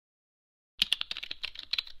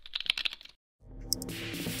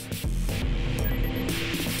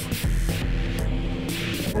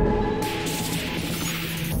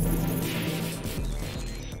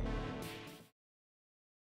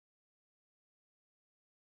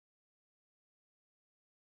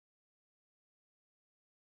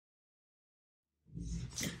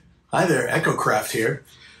Hi there, EchoCraft here.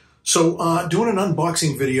 So doing an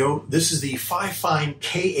unboxing video. This is the FiFine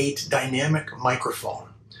K8 Dynamic microphone.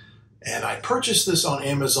 And I purchased this on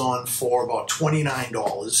Amazon for about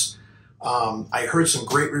 $29. I heard some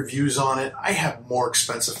great reviews on it. I have more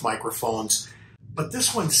expensive microphones, but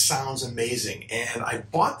this one sounds amazing. And I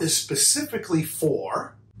bought this specifically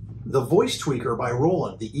for the voice tweaker by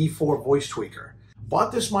Roland, the E4 voice tweaker.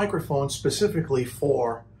 Bought this microphone specifically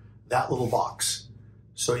for that little box.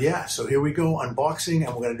 So yeah, so here we go, unboxing,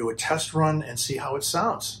 and we're going to do a test run and see how it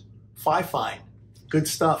sounds. FiFine, good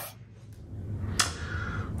stuff.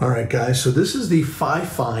 All right, guys, so this is the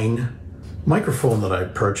FiFine microphone that I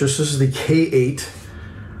purchased. This is the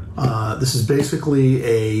K8. This is basically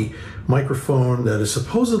a microphone that is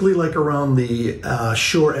supposedly like around the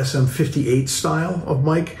Shure SM58 style of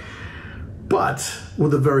mic, but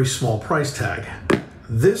with a very small price tag.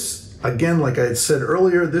 This, again, like I had said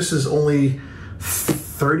earlier, this is only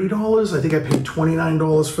 $30. I think I paid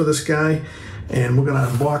 $29 for this guy, and we're gonna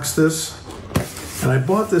unbox this. And I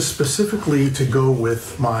bought this specifically to go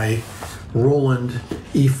with my Roland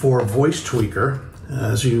E4 voice tweaker.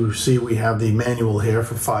 As you see, we have the manual here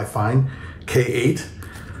for FiFine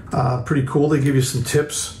K8. Pretty cool. They give you some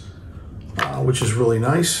tips, which is really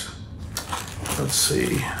nice. Let's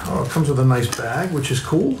see. Oh, it comes with a nice bag, which is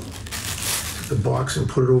cool. Take the box and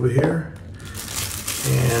put it over here.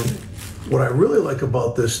 And what I really like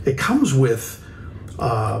about this, it comes with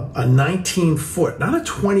a 19 foot, not a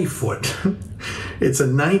 20 foot. It's a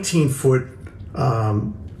 19 foot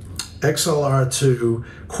XLR to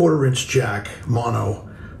 1/4 inch jack mono,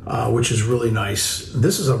 which is really nice.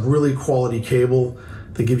 This is a really quality cable.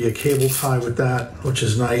 They give you a cable tie with that, which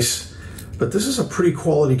is nice. But this is a pretty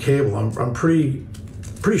quality cable. I'm pretty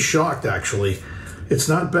shocked, actually. It's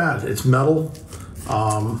not bad. It's metal.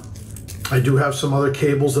 I do have some other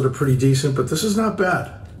cables that are pretty decent, but this is not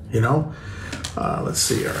bad, you know? Let's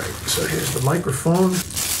see, all right. So here's the microphone.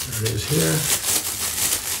 There it is here.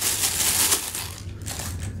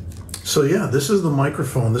 So yeah, this is the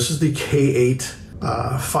microphone. This is the K8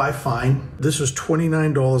 FiFine. This was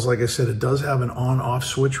 $29. Like I said, it does have an on-off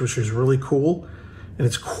switch, which is really cool. And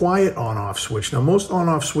it's quiet on-off switch. Now, most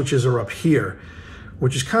on-off switches are up here,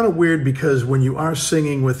 which is kind of weird because when you are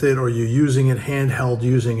singing with it or you're using it, handheld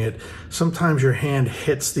using it, sometimes your hand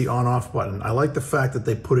hits the on-off button. I like the fact that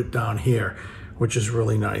they put it down here, which is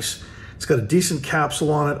really nice. It's got a decent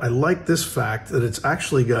capsule on it. I like this fact that it's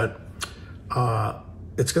actually got,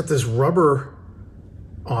 it's got this rubber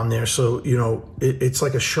on there, so, you know, it's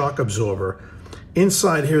like a shock absorber.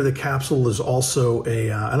 Inside here, the capsule is also a,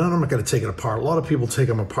 and I'm not going to take it apart. A lot of people take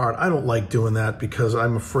them apart. I don't like doing that because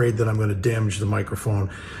I'm afraid that I'm going to damage the microphone.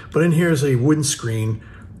 But in here is a windscreen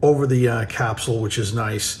over the capsule, which is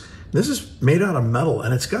nice. This is made out of metal,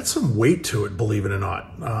 and it's got some weight to it, believe it or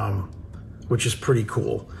not, which is pretty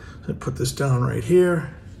cool. So I put this down right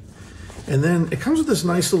here. And then it comes with this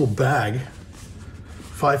nice little bag,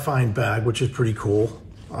 FiFine bag, which is pretty cool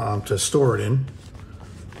to store it in,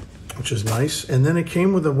 which is nice. And then it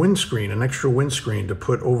came with a windscreen, an extra windscreen to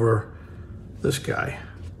put over this guy.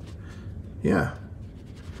 Yeah.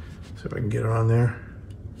 See if I can get it on there.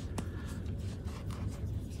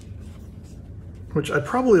 Which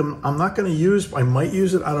I'm not going to use. I might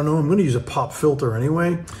use it. I don't know. I'm going to use a pop filter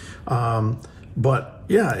anyway. But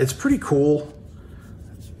yeah, it's pretty cool.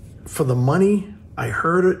 For the money, I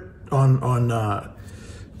heard it on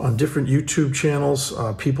different YouTube channels,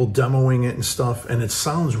 people demoing it and stuff, and it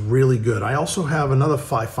sounds really good. I also have another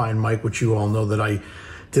FiFine mic, which you all know that I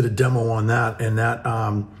did a demo on that, and that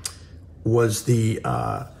was the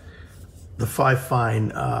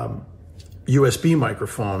FiFine USB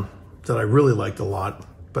microphone that I really liked a lot.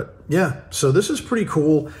 But yeah, so this is pretty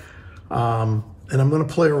cool, and I'm gonna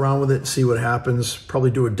play around with it and see what happens, probably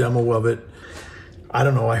do a demo of it. I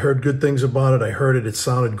don't know, I heard good things about it. I heard it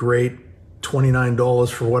sounded great. $29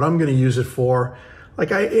 for what I'm going to use it for.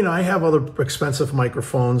 Like I have other expensive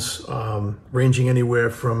microphones ranging anywhere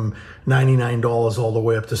from $99 all the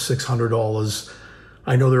way up to $600.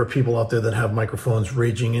 I know there are people out there that have microphones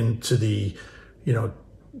ranging into the, you know,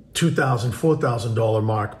 $2,000, $4,000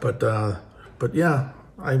 mark. But yeah,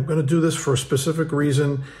 I'm going to do this for a specific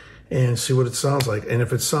reason and see what it sounds like. And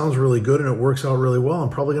if it sounds really good and it works out really well, I'm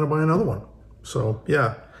probably going to buy another one. So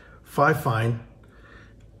yeah, FiFine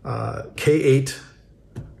K8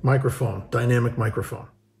 microphone, dynamic microphone.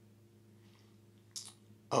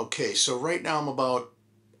 Okay, so right now I'm about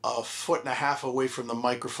 1.5 feet away from the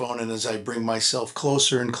microphone, and as I bring myself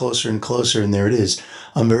closer and closer and closer, and there it is,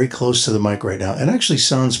 I'm very close to the mic right now. It actually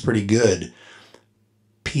sounds pretty good.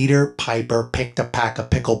 Peter Piper picked a pack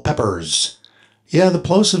of pickled peppers. Yeah, the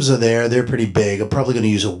plosives are there. They're pretty big. I'm probably going to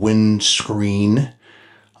use a windscreen.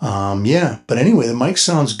 Yeah, but anyway, the mic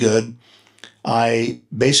sounds good. I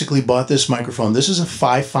basically bought this microphone. This is a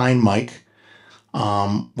FiFine mic,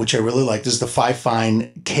 which I really like. This is the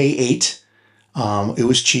FiFine K8. It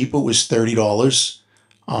was cheap. It was $30.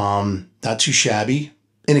 Not too shabby.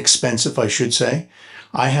 Inexpensive, I should say.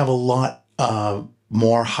 I have a lot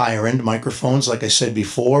more higher-end microphones, like I said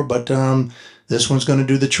before, but this one's going to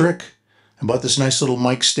do the trick. I bought this nice little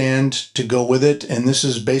mic stand to go with it, and this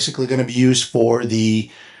is basically going to be used for the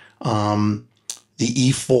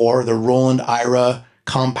E4, the Roland Ira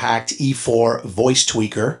Compact E4 voice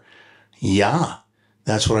tweaker. Yeah,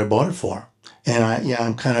 that's what I bought it for. And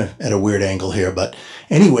I'm kind of at a weird angle here, but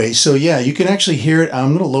anyway, so yeah, you can actually hear it.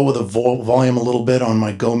 I'm going to lower the volume a little bit on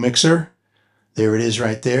my Go mixer. There it is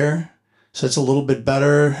right there. So it's a little bit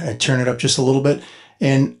better. I turn it up just a little bit,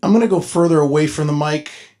 and I'm going to go further away from the mic.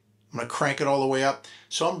 I'm going to crank it all the way up.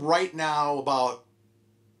 So I'm right now about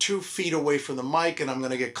 2 feet away from the mic, and I'm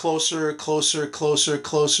going to get closer, closer, closer,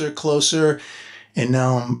 closer, closer. And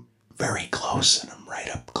now I'm very close, and I'm right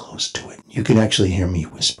up close to it. You can actually hear me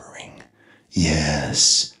whispering.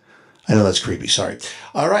 Yes. I know that's creepy. Sorry.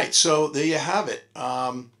 All right. So there you have it.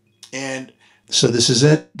 And so this is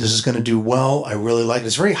it. This is going to do well. I really like it.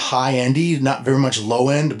 It's very high-endy, not very much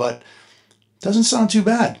low-end, but doesn't sound too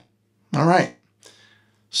bad. All right.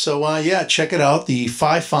 So, yeah, check it out. The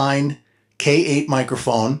FiFine K8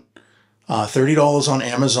 microphone, $30 on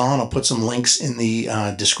Amazon. I'll put some links in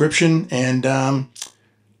the description, and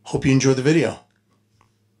hope you enjoy the video.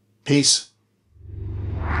 Peace.